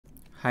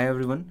Hi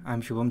everyone,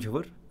 I'm Shubham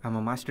Jhavar. I'm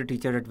a master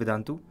teacher at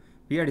Vedantu.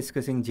 We are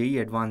discussing JEE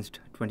Advanced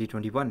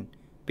 2021,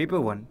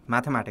 Paper 1,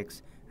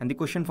 Mathematics, and the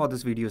question for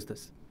this video is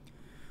this.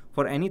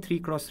 For any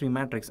 3x3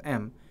 matrix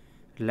M,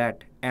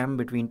 let M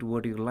between two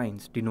vertical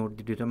lines denote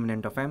the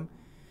determinant of M.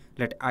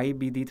 Let I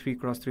be the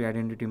 3x3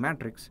 identity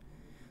matrix.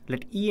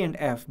 Let E and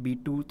F be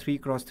two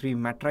 3x3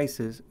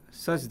 matrices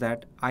such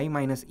that I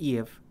minus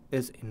EF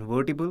is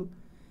invertible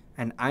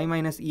and I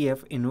minus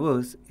EF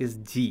inverse is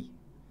G.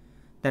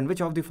 Then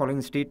which of the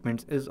following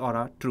statements is or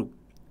are true?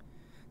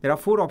 There are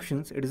four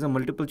options. It is a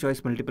multiple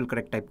choice, multiple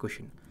correct type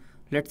question.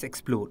 Let's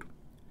explore.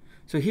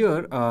 So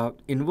here,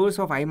 inverse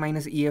of I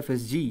minus EF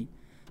is G.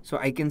 So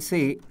I can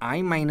say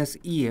I minus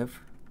EF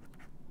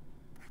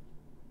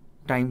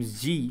times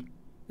G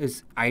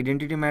is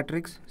identity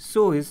matrix.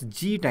 So is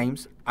G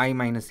times I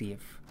minus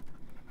EF.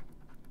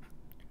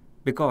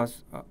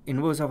 Because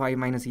inverse of I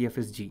minus EF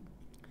is G.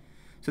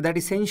 So that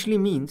essentially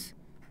means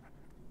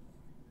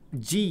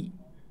G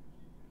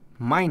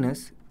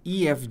minus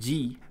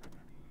EFG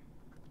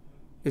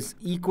is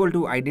equal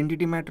to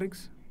identity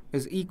matrix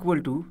is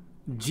equal to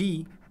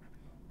G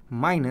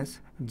minus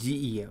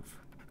GEF.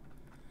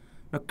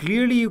 Now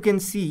clearly you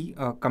can see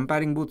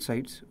comparing both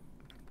sides,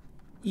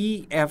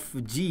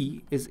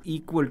 EFG is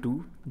equal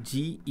to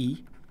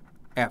GEF.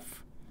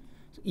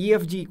 So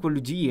EFG equal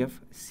to GEF,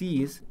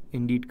 C is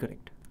indeed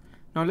correct.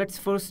 Now let's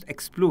first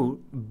explore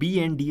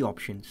B and D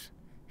options.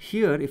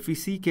 Here if we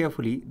see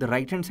carefully, the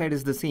right hand side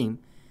is the same.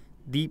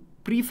 The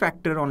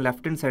prefactor on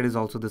left hand side is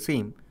also the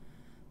same.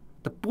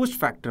 The post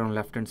factor on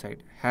left hand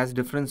side has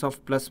difference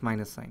of plus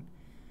minus sign.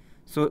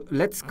 So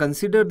let's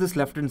consider this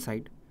left hand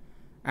side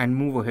and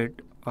move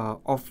ahead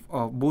of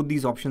both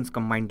these options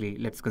combinedly.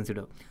 Let's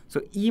consider.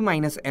 So E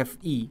minus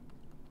FE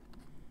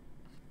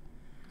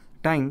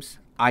times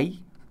I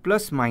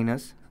plus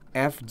minus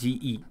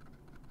FGE.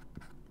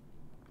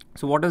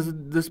 So what does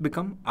this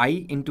become?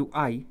 I into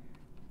I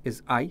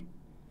is I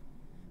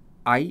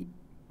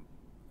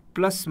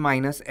plus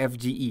minus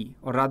FGE,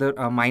 or rather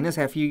minus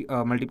FE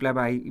multiplied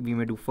by I we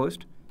may do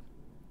first.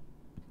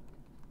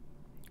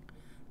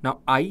 Now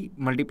I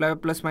multiplied by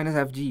plus minus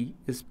FGE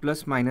is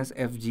plus minus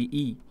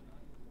FGE,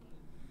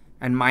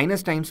 and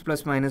minus times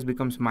plus minus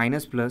becomes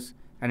minus plus,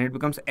 and it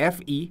becomes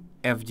FE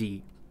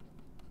FGE.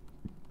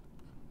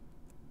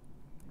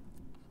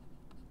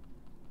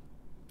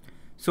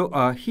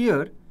 So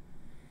here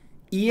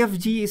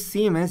EFG is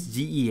same as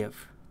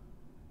GEF.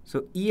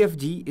 So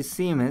EFG is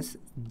same as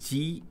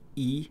GEF.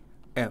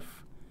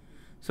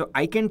 So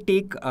I can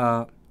take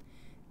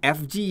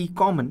FGE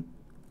common.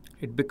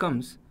 It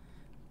becomes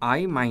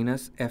I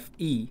minus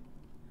FE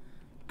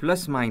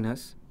plus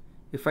minus.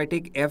 If I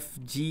take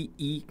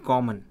FGE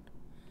common,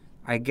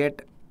 I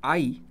get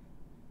I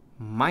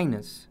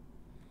minus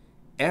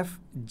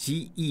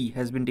FGE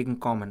has been taken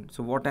common.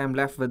 So what I am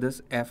left with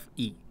is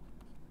FE.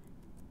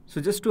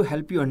 So just to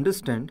help you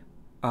understand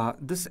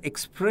this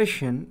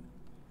expression,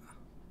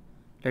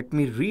 let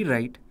me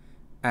rewrite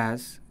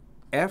as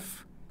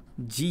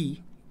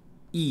FGE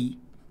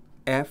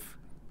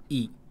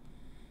FE,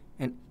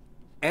 and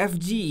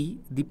FGE,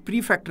 the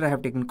prefactor I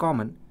have taken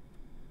common,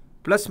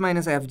 plus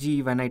minus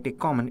FGE when I take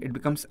common, it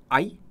becomes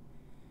I,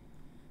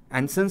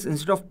 and since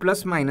instead of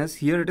plus minus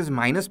here it is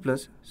minus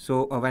plus,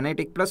 so when I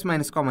take plus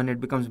minus common it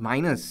becomes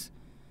minus,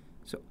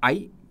 so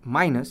I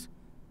minus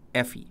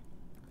FE.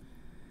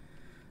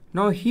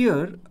 Now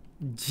here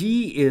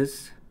G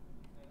is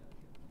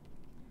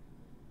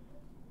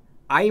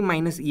I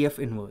minus EF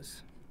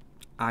inverse.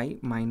 I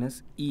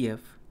minus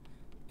EF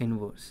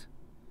inverse.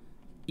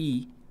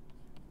 E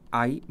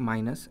I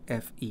minus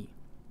FE.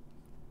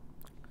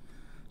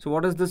 So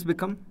what does this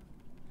become?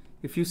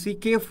 If you see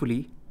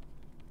carefully,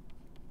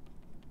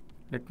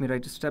 let me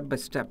write it step by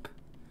step.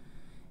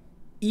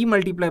 E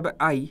multiplied by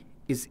I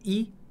is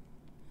E,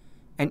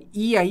 and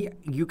EI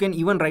you can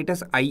even write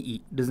as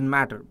IE, doesn't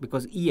matter,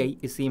 because EI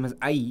is same as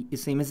IE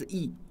is same as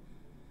E,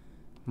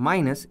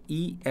 minus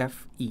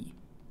EFE.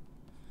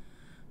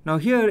 Now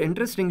here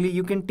interestingly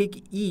you can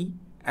take E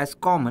as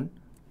common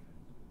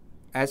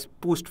as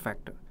post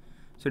factor.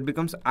 So it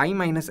becomes I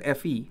minus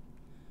FE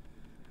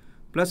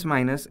plus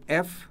minus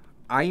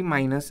FI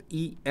minus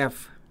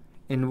EF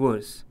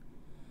inverse.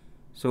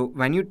 So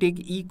when you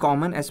take E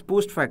common as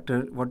post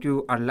factor, what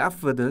you are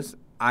left with is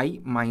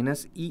I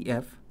minus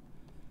EF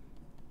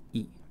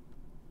E.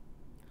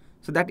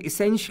 So that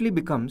essentially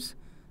becomes,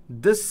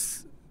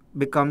 this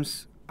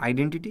becomes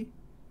identity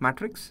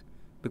matrix,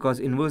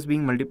 because inverse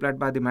being multiplied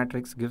by the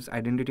matrix gives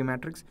identity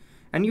matrix,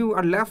 and you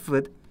are left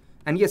with,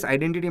 and yes,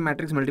 identity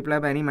matrix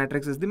multiplied by any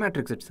matrix is the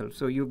matrix itself,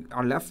 so you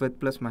are left with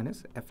plus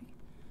minus FE.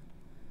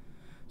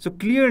 So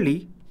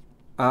clearly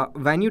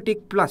when you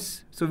take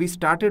plus, so we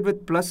started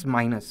with plus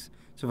minus,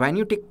 so when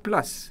you take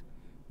plus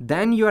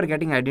then you are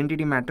getting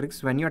identity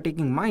matrix. When you are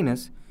taking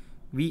minus,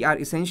 we are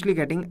essentially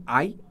getting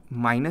I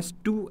minus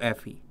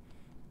 2FE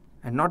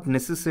and not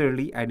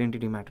necessarily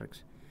identity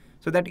matrix.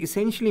 So that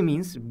essentially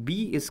means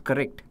B is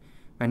correct.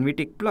 When we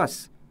take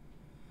plus,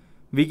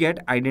 we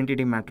get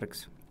identity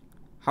matrix.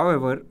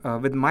 However,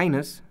 with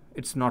minus,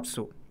 it's not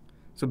so.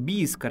 So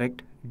B is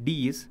correct,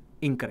 D is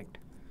incorrect.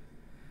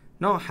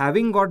 Now,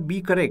 having got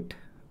B correct,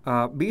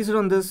 based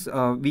on this,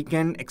 we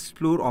can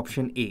explore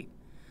option A.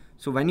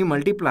 So when you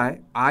multiply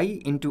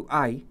I into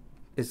I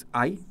is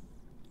I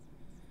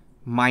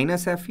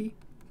minus FE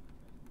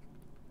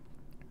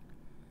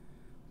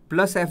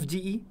plus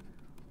FGE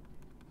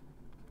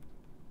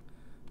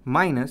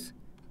minus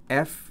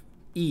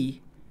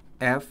FE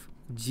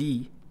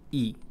FGE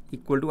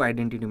equal to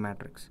identity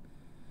matrix.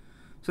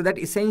 So that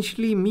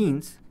essentially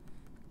means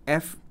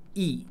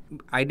FE,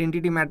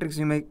 identity matrix,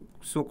 you may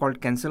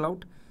so-called cancel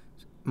out.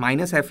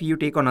 Minus FE you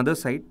take on other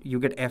side, you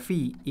get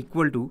FE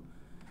equal to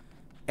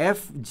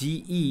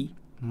FGE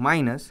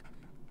minus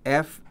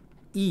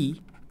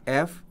FE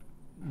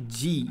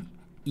FGE.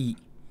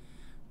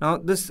 Now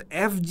this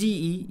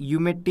FGE you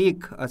may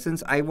take,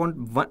 since I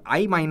want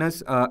I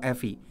minus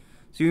FE,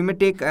 so you may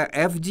take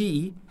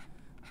FGE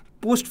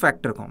post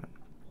factor common.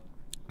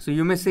 So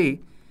you may say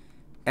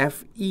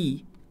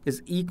FE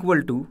is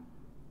equal to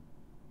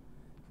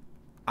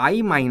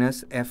I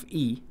minus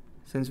FE,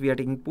 since we are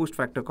taking post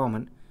factor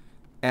common,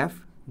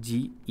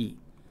 FGE.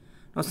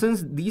 Now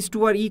since these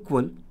two are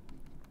equal,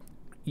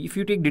 if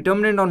you take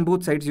determinant on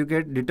both sides, you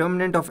get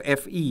determinant of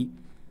FE,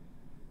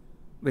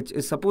 which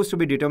is supposed to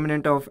be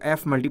determinant of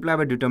F multiplied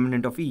by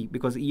determinant of E,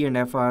 because E and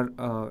F are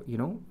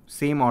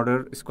same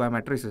order square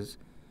matrices,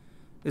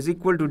 is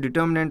equal to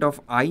determinant of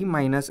I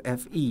minus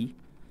FE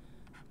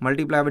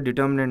multiplied by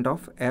determinant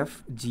of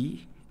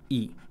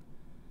FGE,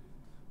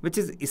 which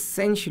is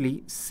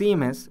essentially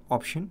same as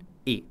option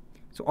A.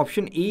 So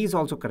option A is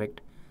also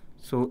correct.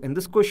 So in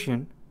this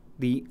question,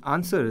 the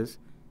answer is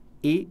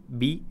A,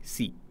 B,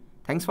 C.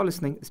 Thanks for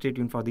listening. Stay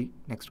tuned for the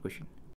next question.